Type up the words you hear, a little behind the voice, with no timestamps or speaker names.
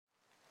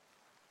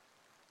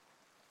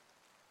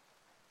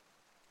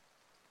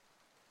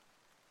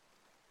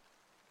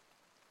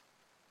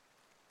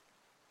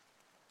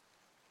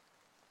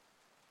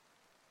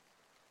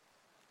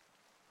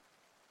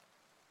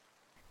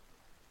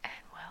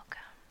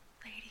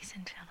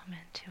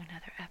to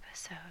another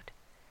episode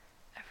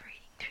of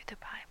Reading Through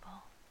the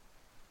Bible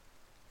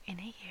in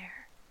a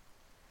Year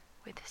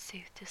with the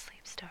Soothe to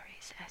Sleep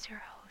Stories as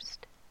your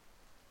host.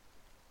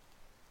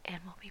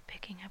 And we'll be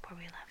picking up where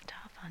we left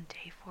off on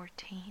day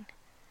 14.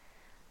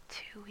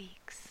 2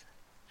 weeks.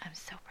 I'm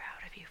so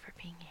proud of you for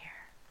being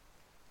here.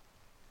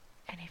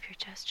 And if you're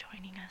just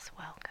joining us,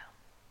 welcome.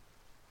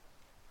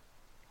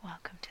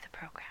 Welcome to the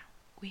program.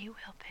 We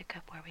will pick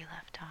up where we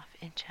left off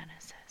in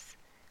Genesis.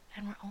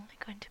 And we're only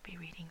going to be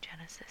reading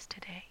Genesis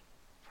today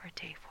for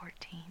day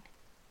 14.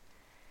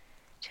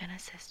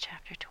 Genesis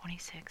chapter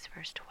 26,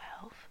 verse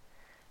 12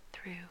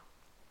 through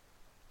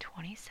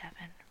 27,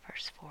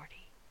 verse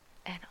 40.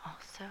 And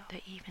also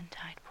the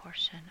eventide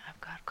portion of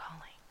God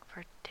Calling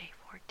for day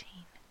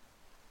 14.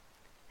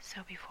 So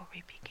before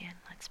we begin,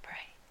 let's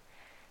pray.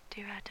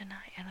 Dear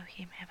Adonai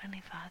Elohim, Heavenly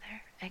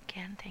Father,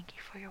 again thank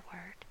you for your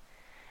word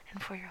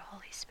and for your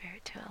Holy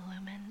Spirit to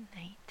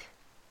illuminate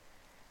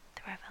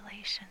the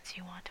revelations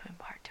you want to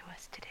impart to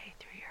us today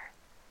through your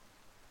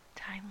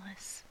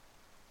timeless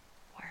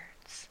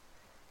words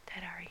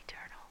that are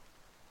eternal.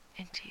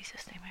 In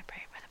Jesus' name I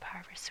pray by the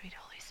power of your sweet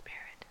Holy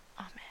Spirit.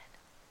 Amen.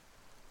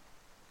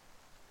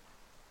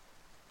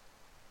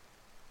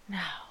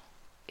 Now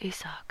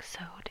Isaac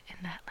sowed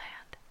in that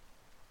land,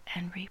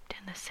 and reaped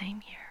in the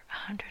same year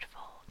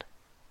 100-fold.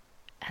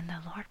 And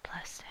the Lord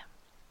blessed him,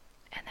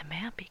 and the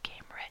man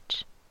became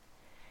rich,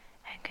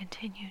 and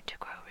continued to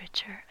grow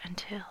richer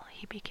until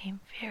he became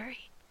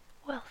very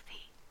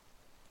wealthy,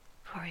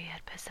 for he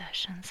had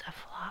possessions of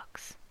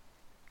flocks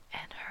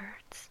and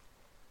herds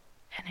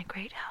and a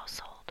great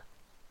household,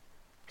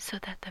 so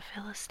that the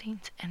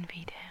Philistines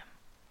envied him.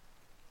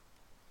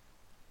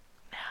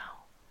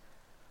 Now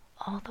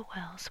all the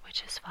wells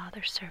which his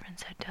father's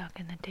servants had dug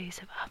in the days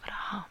of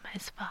Abraham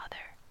his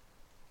father,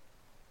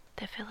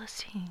 the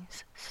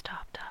Philistines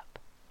stopped up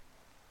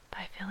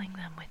by filling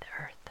them with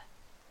earth.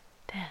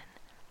 Then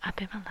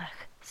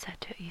Abimelech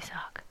said to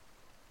Isaac,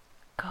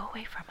 "Go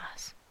away from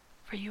us,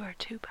 for you are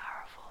too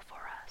powerful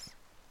for us."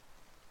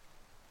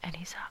 And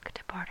Isaac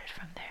departed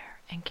from there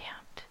and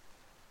camped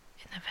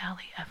in the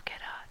valley of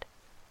Gedad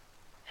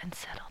and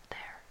settled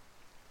there.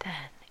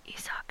 Then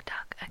Isaac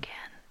dug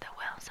again the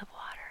wells of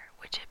water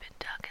which had been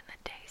dug in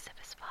the days of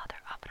his father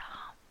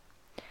Abraham,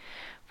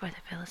 for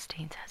the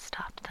Philistines had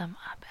stopped them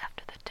up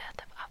after the death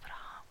of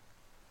Abraham.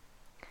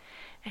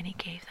 And he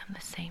gave them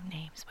the same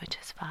names which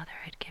his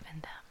father had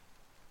given them.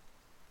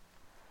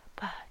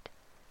 But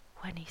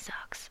when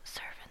Isaac's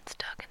servants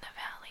dug in the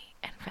valley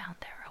and found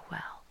there a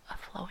well of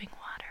flowing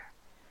water,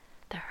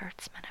 the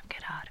herdsmen of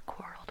Gedad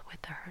quarreled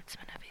with the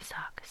herdsmen of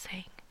Isaac,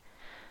 saying,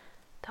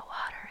 "The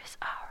water is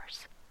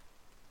ours."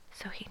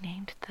 So he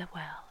named the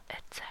well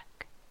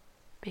Etzek,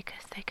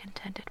 because they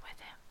contended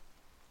with him.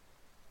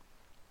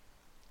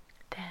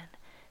 Then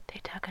they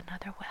dug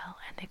another well,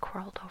 and they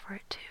quarreled over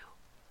it too.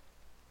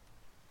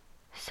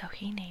 So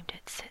he named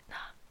it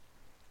Sitnah,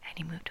 and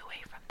he moved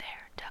away from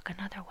there, dug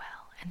another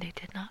well, and they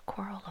did not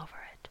quarrel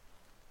over it.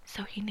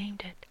 So he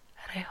named it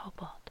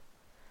Rehoboth,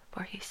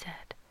 for he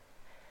said,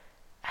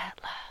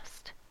 "At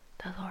last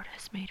the Lord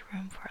has made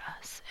room for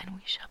us, and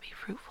we shall be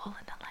fruitful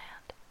in the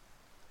land."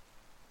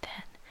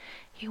 Then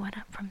he went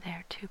up from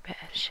there to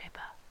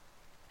Beersheba,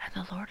 and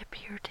the Lord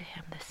appeared to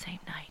him the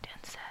same night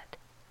and said,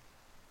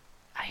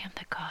 "I am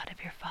the God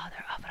of your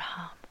father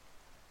Abraham.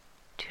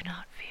 Do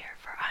not fear,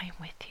 for I am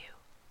with you.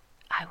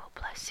 I will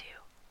bless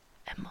you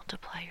and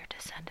multiply your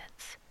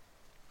descendants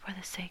for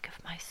the sake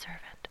of my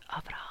servant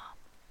Abraham."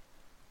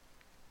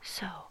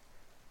 So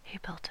he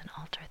built an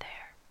altar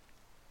there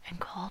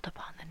and called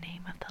upon the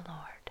name of the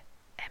Lord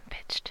and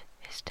pitched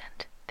his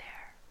tent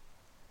there.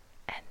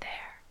 And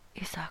there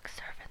Isaac's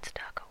servants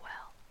dug a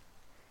well.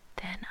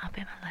 Then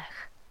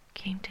Abimelech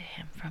came to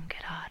him from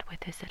Gedad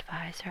with his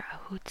advisor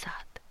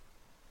Ahudzat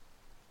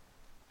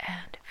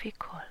and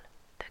Phicol,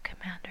 the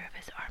commander of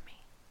his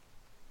army.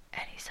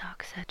 And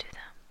Isaac said to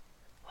them,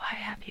 "Why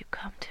have you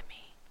come to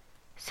me,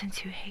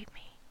 since you hate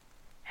me,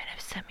 and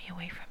have sent me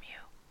away from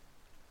you?"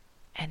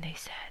 And they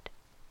said,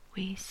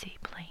 "We see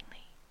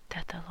plainly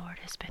that the Lord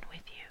has been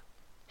with you."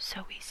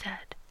 So we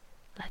said,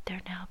 "Let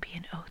there now be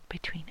an oath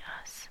between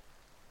us,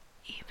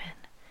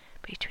 even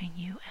between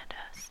you and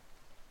us,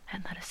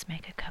 and let us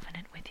make a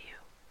covenant with you,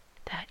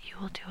 that you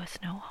will do us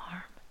no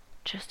harm,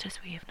 just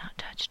as we have not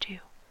touched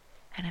you,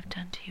 and have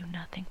done to you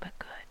nothing but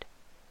good,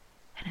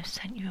 and have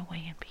sent you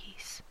away in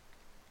peace.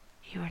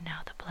 You are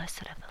now the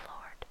blessed of the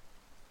Lord."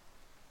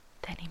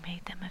 Then he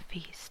made them a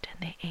feast, and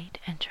they ate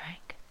and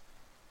drank.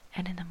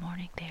 And in the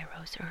morning they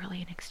arose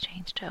early and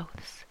exchanged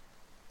oaths.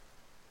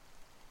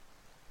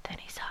 Then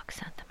Isaac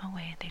sent them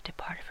away, and they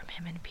departed from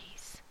him in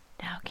peace.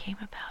 Now it came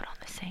about on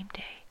the same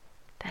day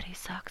that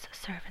Isaac's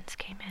servants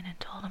came in and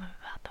told him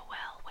about the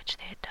well which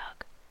they had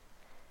dug,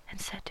 and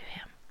said to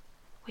him,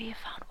 "We have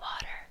found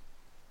water."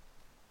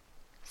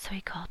 So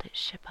he called it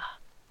Sheba.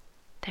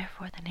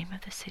 Therefore the name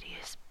of the city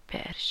is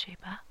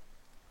Beersheba,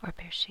 or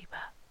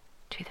Beersheba,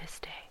 to this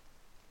day.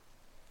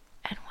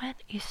 And when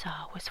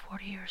Esau was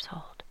 40 years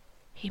old,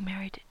 he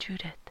married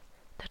Judith,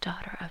 the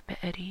daughter of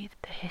Beeri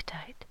the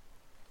Hittite,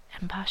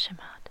 and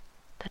Bashemat,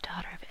 the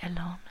daughter of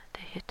Elon the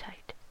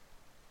Hittite,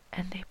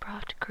 and they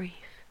brought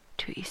grief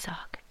to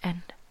Isaac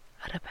and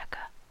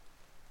Rebekah.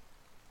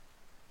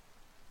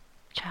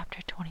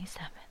 Chapter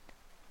 27,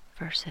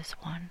 verses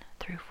 1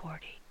 through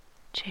 40.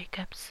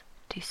 Jacob's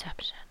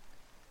deception.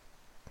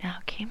 Now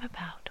it came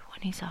about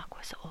when Isaac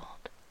was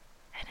old,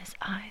 and his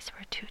eyes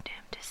were too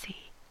dim to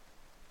see,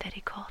 that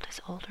he called his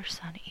older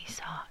son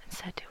Esau and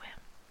said to him,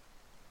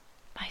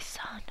 "My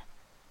son."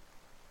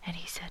 And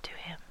he said to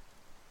him,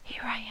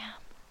 "Here I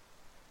am."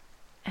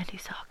 And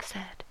Isaac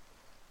said,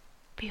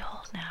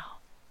 "Behold now,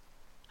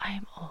 I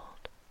am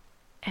old,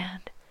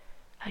 and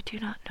I do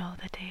not know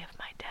the day of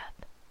my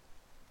death.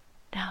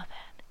 Now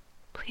then,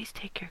 please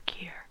take your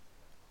gear,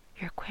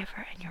 your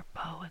quiver and your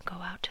bow, and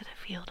go out to the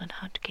field and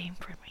hunt game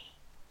for me,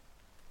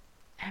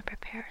 and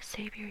prepare a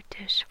savory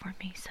dish for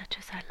me such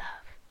as I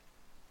love,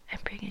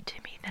 and bring it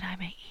to me that I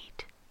may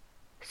eat,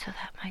 so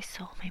that my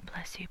soul may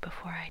bless you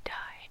before I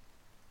die."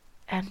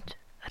 And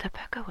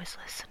Rebekah was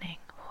listening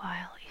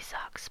while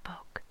Isaac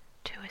spoke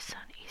to his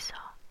son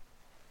Esau.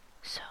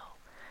 So,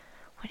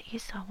 when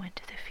Esau went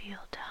to the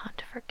field to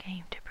hunt for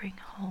game to bring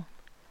home,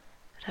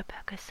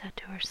 Rebekah said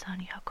to her son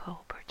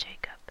Jacob or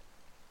Jacob,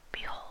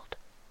 "Behold,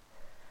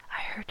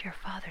 I heard your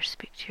father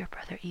speak to your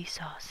brother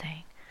Esau,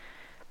 saying,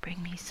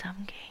 'Bring me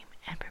some game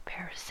and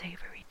prepare a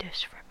savory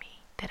dish for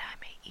me, that I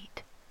may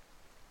eat,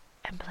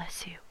 and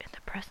bless you in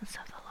the presence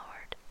of the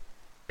Lord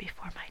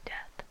before my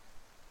death.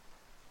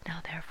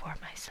 Now therefore,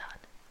 my son,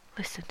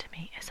 listen to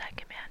me as I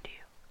command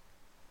you.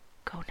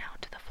 Go now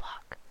to the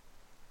flock,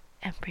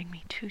 and bring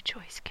me 2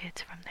 choice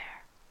kids from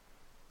there,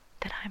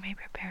 that I may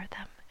prepare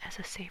them as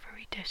a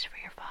savory dish for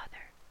your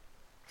father,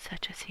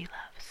 such as he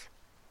loves.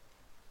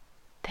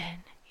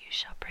 Then you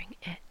shall bring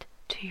it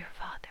to your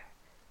father,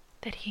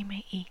 that he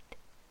may eat,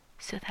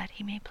 so that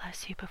he may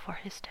bless you before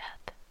his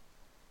death."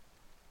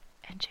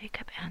 And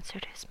Jacob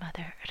answered his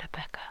mother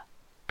Rebekah,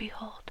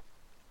 "Behold,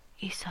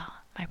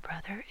 Esau, my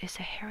brother, is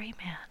a hairy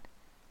man,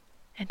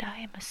 and I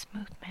am a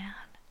smooth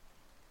man.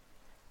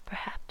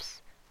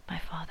 Perhaps my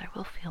father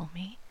will feel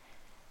me,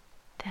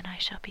 then I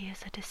shall be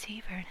as a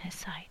deceiver in his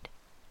sight,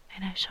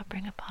 and I shall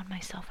bring upon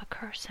myself a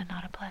curse and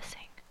not a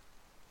blessing."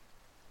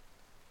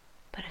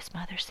 But his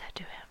mother said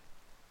to him,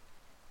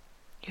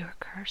 "Your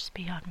curse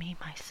be on me,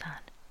 my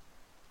son.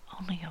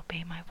 Only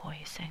obey my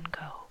voice and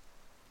go,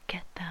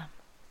 get them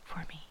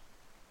for me."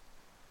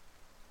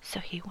 So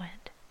he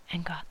went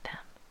and got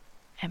them,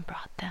 and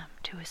brought them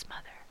to his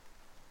mother.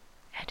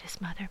 And his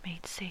mother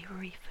made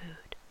savory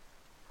food,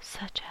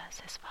 such as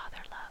his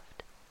father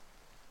loved.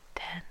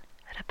 Then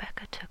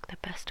Rebekah took the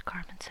best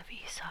garments of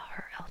Esau,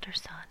 her elder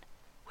son,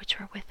 which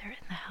were with her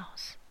in the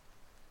house,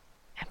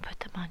 and put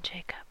them on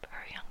Jacob,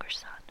 her younger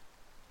son.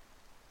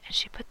 And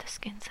she put the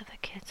skins of the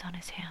kids on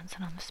his hands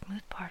and on the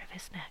smooth part of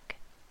his neck.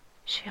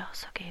 She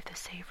also gave the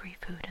savory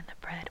food and the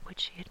bread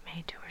which she had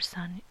made to her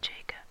son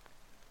Jacob.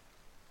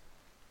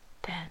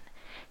 Then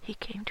he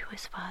came to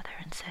his father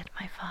and said,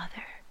 "My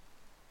father."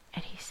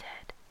 And he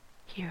said,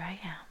 "Here I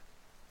am.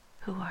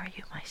 Who are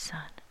you, my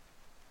son?"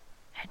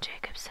 And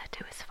Jacob said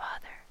to his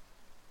father,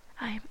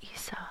 "I am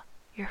Esau,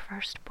 your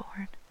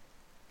firstborn.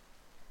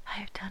 I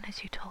have done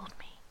as you told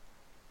me.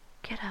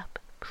 Get up,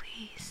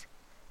 please,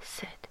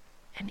 sit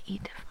and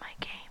eat of my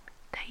game,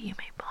 that you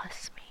may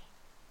bless me."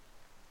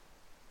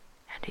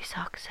 And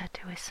Isaac said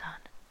to his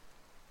son,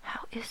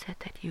 "How is it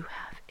that you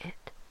have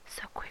it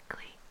so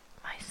quickly,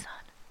 my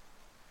son?"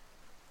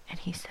 And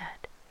he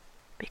said,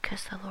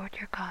 "Because the Lord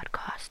your God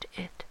caused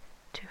it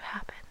to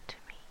happen to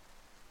me."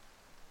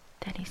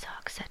 Then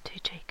Isaac said to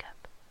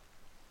Jacob,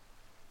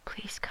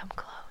 "Please come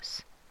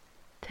close,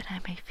 that I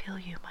may feel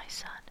you, my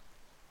son,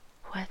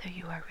 whether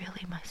you are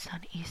really my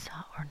son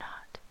Esau or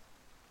not."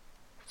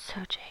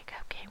 So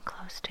Jacob came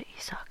close to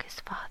Isaac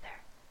his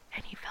father,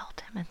 and he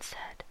felt him and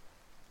said,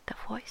 "The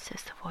voice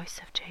is the voice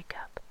of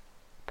Jacob,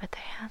 but the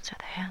hands are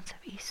the hands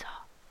of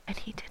Esau." And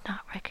he did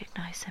not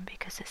recognize him,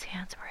 because his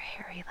hands were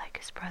hairy like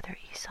his brother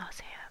Esau's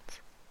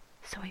hands.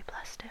 So he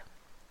blessed him.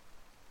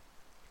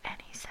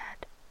 And he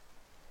said,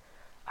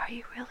 "Are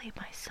you really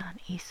my son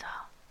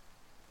Esau?"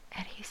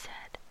 And he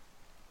said,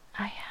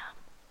 "I am."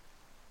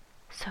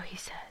 So he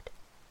said,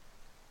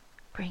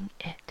 "Bring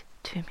it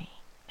to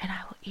me, and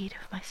I will eat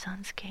of my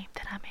son's game,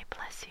 that I may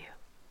bless you."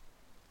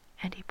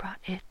 And he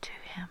brought it to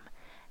him,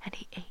 and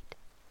he ate.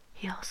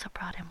 He also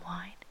brought him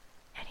wine,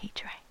 and he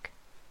drank.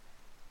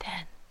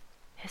 Then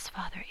his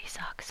father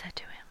Isaac said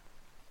to him,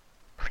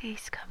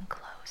 "Please come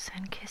close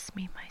and kiss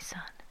me, my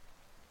son."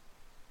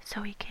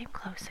 So he came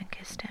close and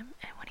kissed him,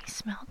 and when he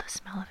smelled the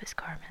smell of his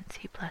garments,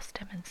 he blessed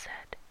him and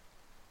said,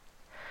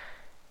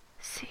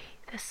 "See,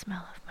 the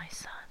smell of my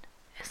son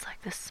is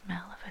like the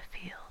smell of a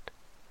field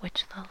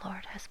which the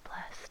Lord has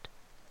blessed.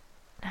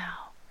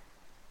 Now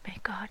may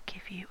God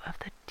give you of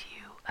the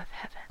dew of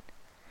heaven,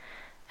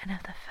 and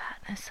of the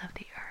fatness of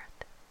the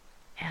earth,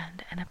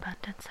 and an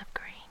abundance of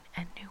grain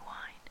and new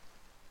wine.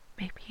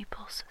 May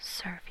peoples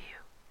serve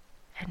you,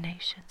 and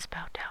nations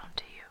bow down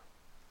to you.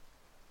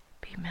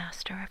 Be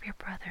master of your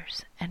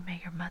brothers, and may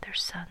your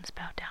mother's sons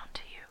bow down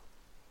to you.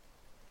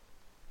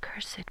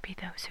 Cursed be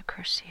those who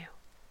curse you,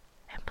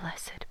 and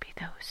blessed be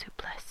those who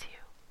bless you.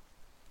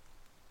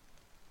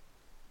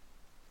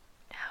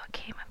 Now it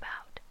came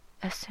about,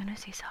 as soon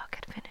as Esau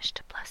had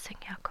finished blessing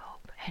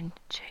Jacob, and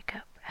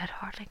Jacob had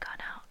hardly gone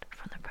out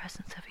from the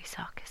presence of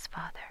Esau his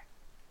father,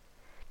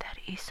 that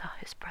Esau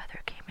his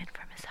brother came in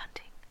from his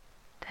hunting.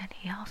 Then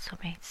he also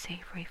made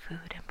savory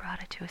food and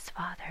brought it to his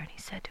father, and he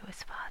said to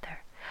his father,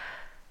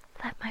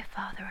 Let my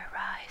father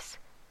arise,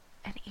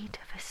 and eat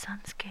of his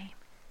son's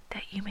game,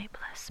 that you may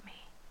bless me.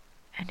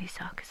 And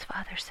Esau his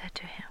father said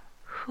to him,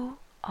 Who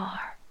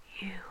are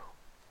you?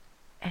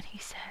 And he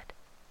said,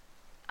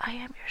 I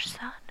am your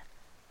son,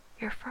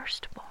 your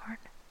firstborn,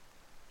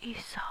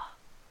 Esau.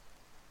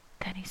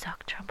 Then Esau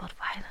trembled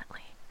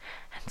violently,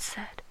 and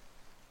said,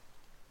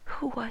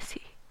 Who was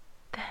he,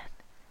 then,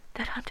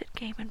 that hunted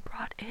game and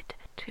brought it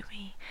to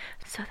me,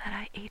 so that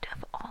I ate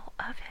of all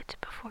of it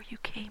before you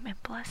came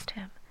and blessed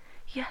him?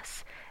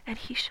 Yes, and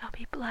he shall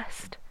be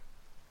blessed.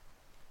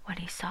 When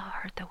Esau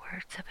heard the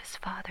words of his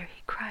father,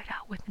 he cried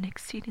out with an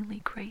exceedingly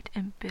great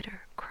and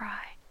bitter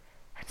cry,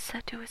 and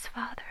said to his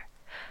father,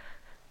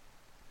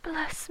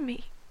 Bless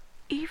me,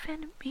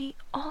 even me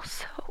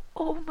also,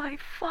 O my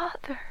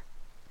father.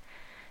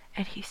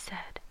 And he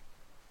said,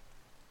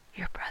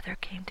 Your brother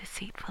came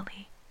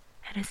deceitfully,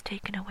 and has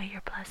taken away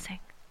your blessing.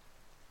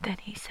 Then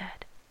he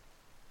said,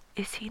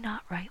 Is he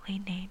not rightly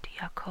named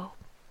Jacob,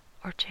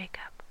 or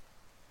Jacob?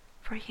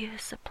 For he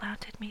has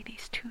supplanted me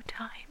these 2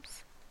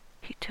 times.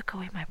 He took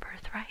away my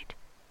birthright,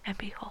 and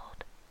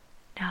behold,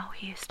 now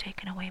he has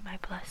taken away my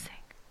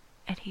blessing.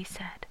 And he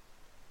said,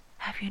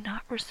 Have you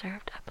not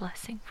reserved a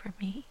blessing for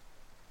me?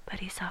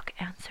 But Esau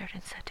answered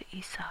and said to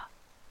Esau,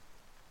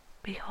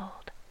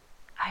 Behold,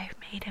 I have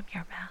made him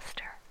your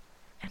master,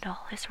 and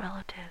all his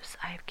relatives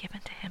I have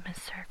given to him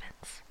as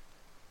servants,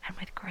 and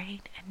with grain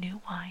and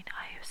new wine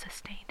I have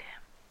sustained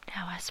him.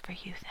 Now as for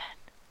you then,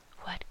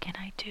 what can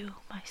I do,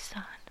 my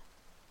son?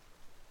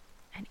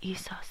 And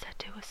Esau said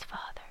to his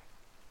father,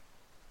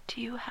 Do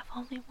you have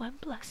only one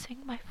blessing,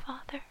 my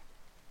father?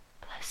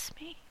 Bless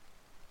me,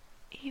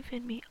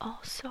 even me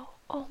also,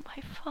 O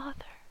my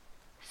father.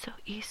 So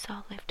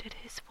Esau lifted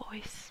his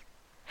voice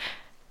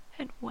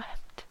and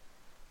wept.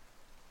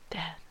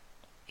 Then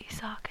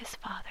Esau his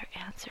father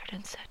answered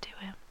and said to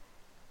him,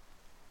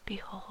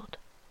 Behold,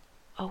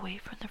 away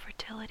from the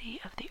fertility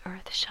of the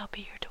earth shall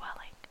be your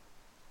dwelling,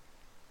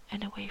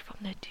 and away from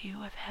the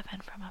dew of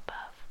heaven from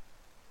above.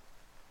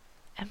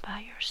 And by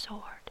your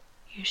sword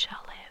you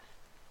shall live,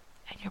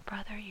 and your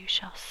brother you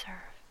shall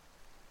serve.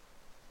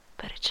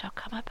 But it shall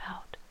come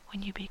about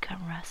when you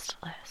become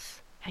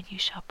restless, and you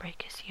shall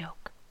break his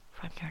yoke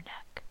from your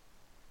neck.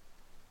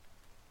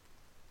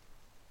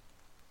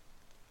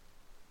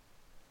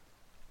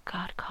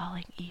 God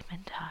calling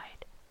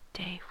eventide,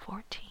 day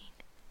 14,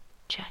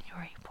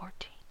 January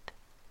 14th.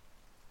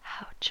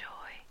 How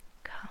joy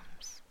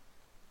comes.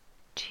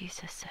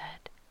 Jesus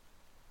said,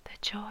 The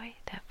joy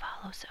that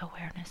follows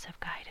awareness of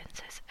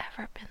guidance has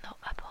ever been the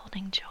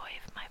upholding joy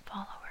of my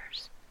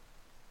followers.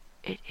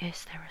 It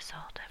is the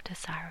result of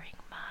desiring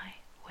my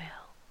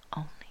will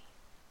only,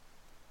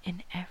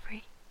 in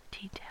every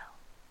detail,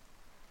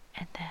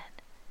 and then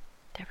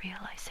the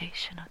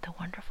realization of the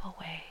wonderful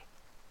way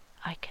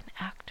I can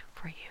act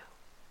for you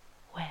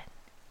when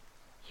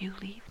you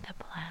leave the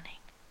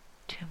planning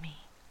to me.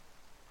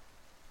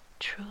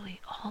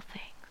 Truly all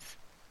things,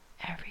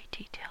 every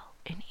detail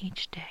in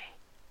each day,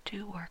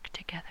 do work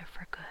together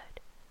for good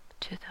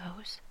to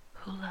those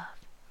who love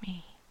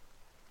me.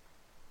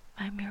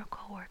 My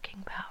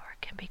miracle-working power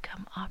can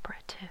become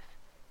operative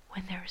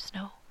when there is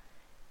no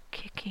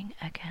kicking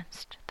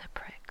against the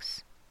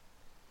pricks,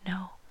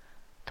 no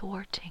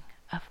thwarting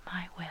of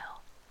my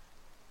will.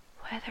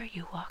 Whether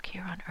you walk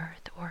here on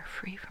earth or are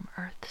free from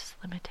earth's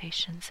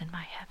limitations in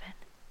my heaven,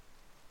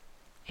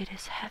 it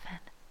is heaven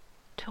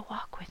to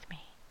walk with me.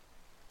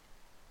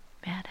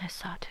 Man has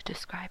sought to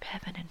describe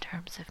heaven in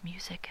terms of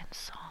music and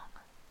song.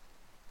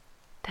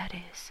 That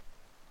is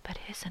but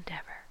his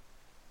endeavor,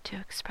 to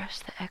express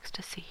the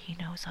ecstasy he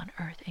knows on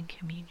earth in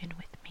communion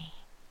with me,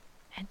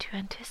 and to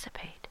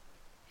anticipate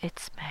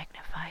its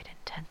magnified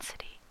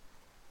intensity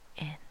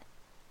in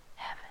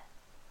heaven.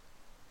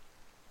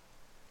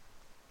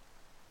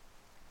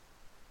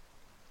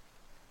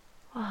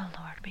 Oh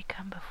Lord, we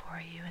come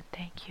before you and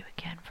thank you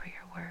again for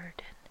your word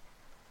and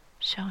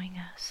showing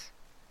us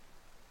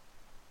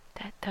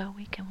that though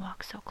we can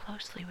walk so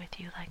closely with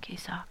you like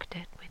Isaac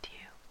did with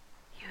you,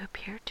 you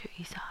appeared to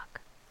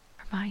Isaac,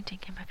 reminding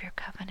him of your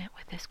covenant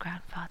with his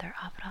grandfather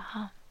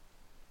Abraham,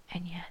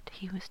 and yet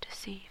he was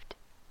deceived.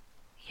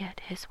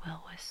 Yet his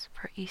will was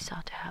for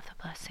Esau to have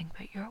the blessing,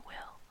 but your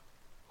will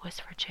was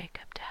for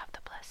Jacob to have the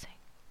blessing,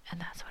 and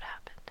that's what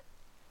happened.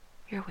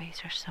 Your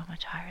ways are so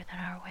much higher than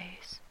our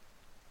ways.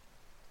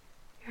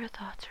 Your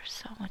thoughts are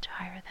so much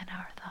higher than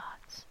our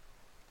thoughts.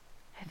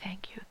 I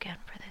thank you again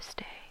for this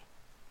day,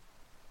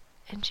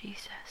 and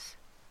Jesus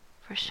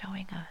for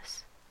showing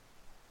us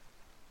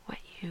what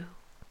you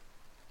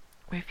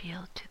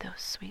revealed to those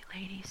sweet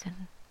ladies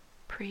in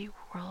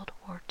pre-World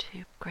War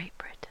II Great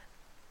Britain,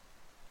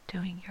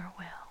 doing your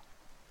will,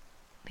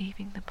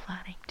 leaving the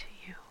planning to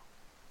you.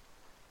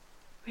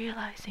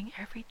 Realizing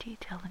every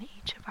detail in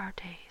each of our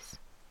days,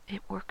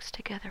 it works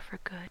together for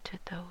good to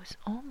those,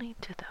 only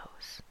to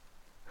those,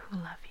 who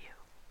love you.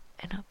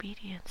 And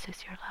obedience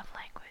is your love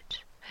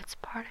language. It's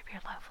part of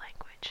your love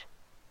language.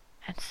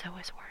 And so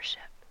is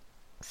worship.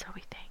 So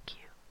we thank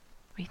you.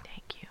 We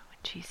thank you. In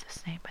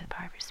Jesus' name, by the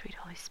power of your sweet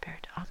Holy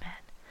Spirit.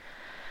 Amen.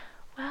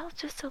 Well,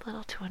 just a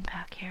little to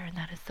unpack here, and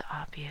that is the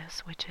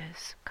obvious, which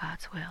is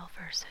God's will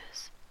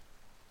versus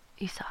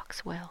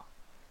Esau's will.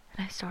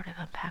 And I sort of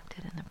unpacked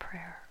it in the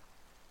prayer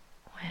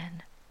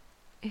when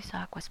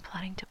Isaac was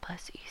planning to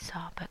bless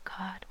Esau, but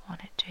God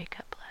wanted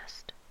Jacob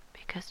blessed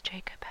because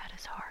Jacob had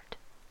his heart.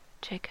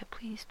 Jacob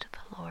pleased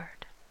the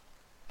Lord.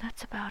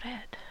 That's about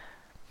it.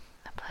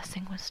 The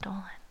blessing was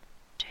stolen.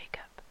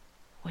 Jacob,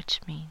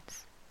 which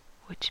means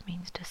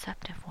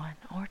deceptive one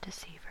or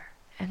deceiver.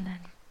 And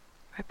then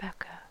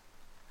Rebecca.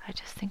 I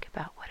just think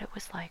about what it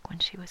was like when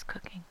she was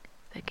cooking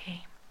the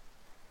game,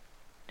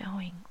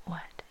 knowing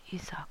what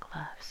Isaac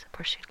loves,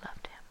 for she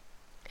loved him.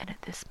 And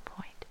at this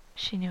point,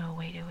 she knew a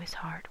way to his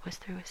heart was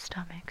through his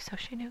stomach, so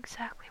she knew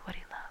exactly what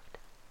he loved.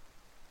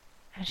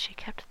 And she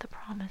kept the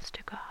promise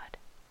to God.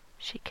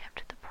 She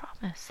kept the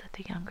promise that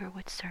the younger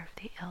would serve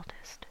the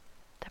eldest,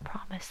 the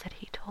promise that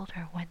he told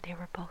her when they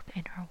were both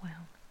in her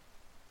womb.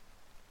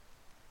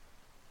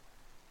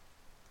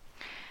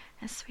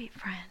 And sweet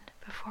friend,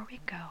 before we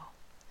go,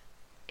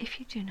 if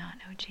you do not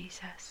know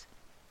Jesus,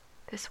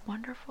 this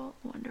wonderful,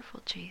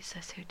 wonderful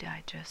Jesus who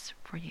died just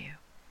for you,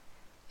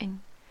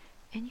 and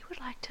you would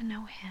like to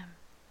know him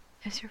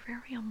as your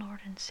very own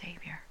Lord and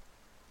Savior,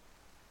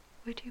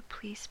 would you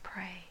please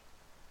pray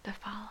the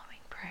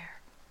following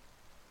prayer?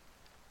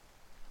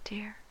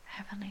 Dear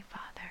Heavenly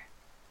Father,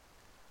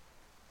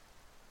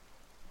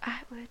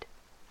 I would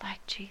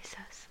like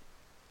Jesus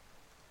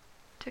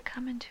to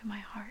come into my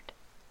heart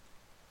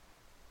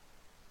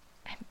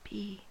and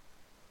be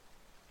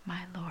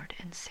my Lord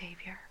and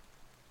Savior.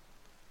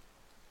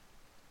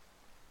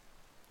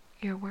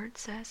 Your word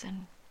says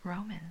in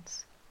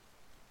Romans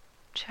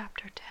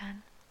chapter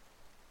 10,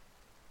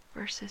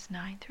 verses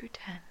 9 through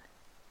 10,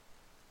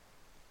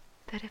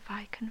 that if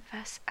I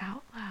confess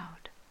out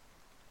loud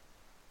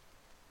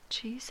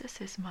Jesus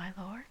is my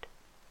Lord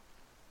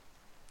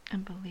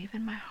and believe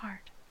in my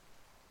heart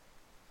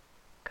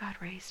God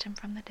raised him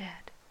from the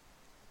dead,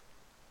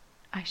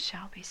 I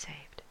shall be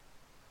saved.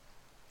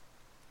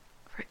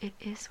 For it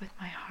is with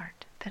my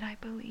heart that I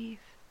believe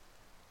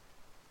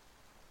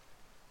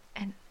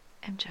and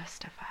am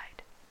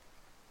justified,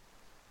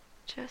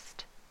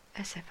 just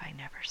as if I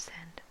never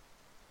sinned.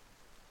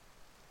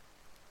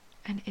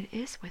 And it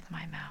is with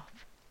my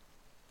mouth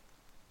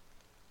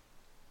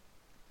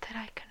that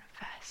I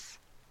confess,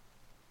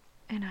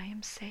 and I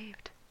am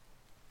saved.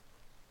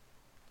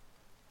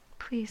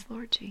 Please,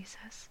 Lord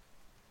Jesus,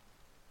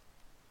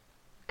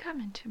 come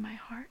into my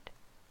heart.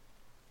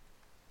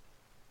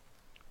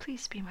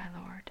 Please be my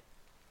Lord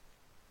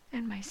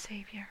and my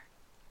Savior.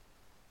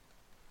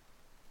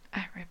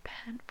 I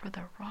repent for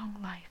the wrong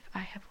life I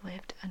have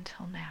lived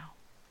until now.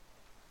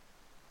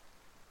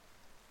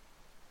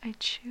 I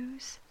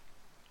choose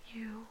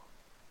you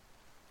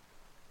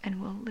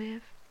and will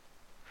live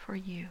for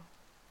you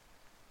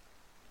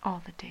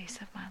all the days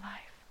of my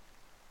life.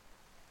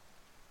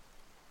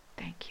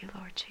 Thank you,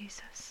 Lord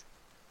Jesus.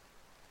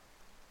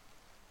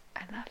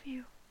 I love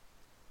you.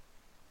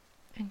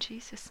 In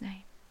Jesus'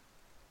 name.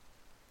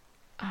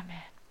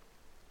 Amen.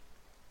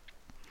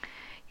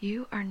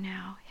 You are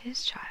now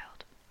his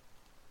child.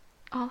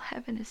 All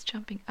heaven is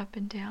jumping up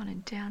and down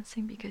and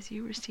dancing because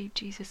you received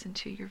Jesus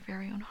into your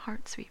very own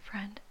heart, sweet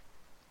friend.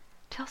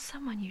 Tell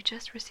someone you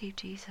just received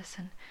Jesus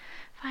and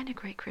find a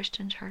great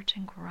Christian church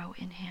and grow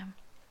in him.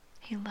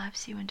 He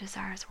loves you and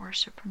desires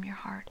worship from your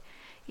heart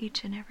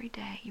each and every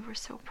day. You are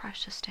so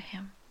precious to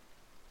him.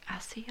 I'll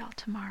see y'all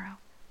tomorrow.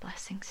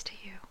 Blessings to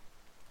you.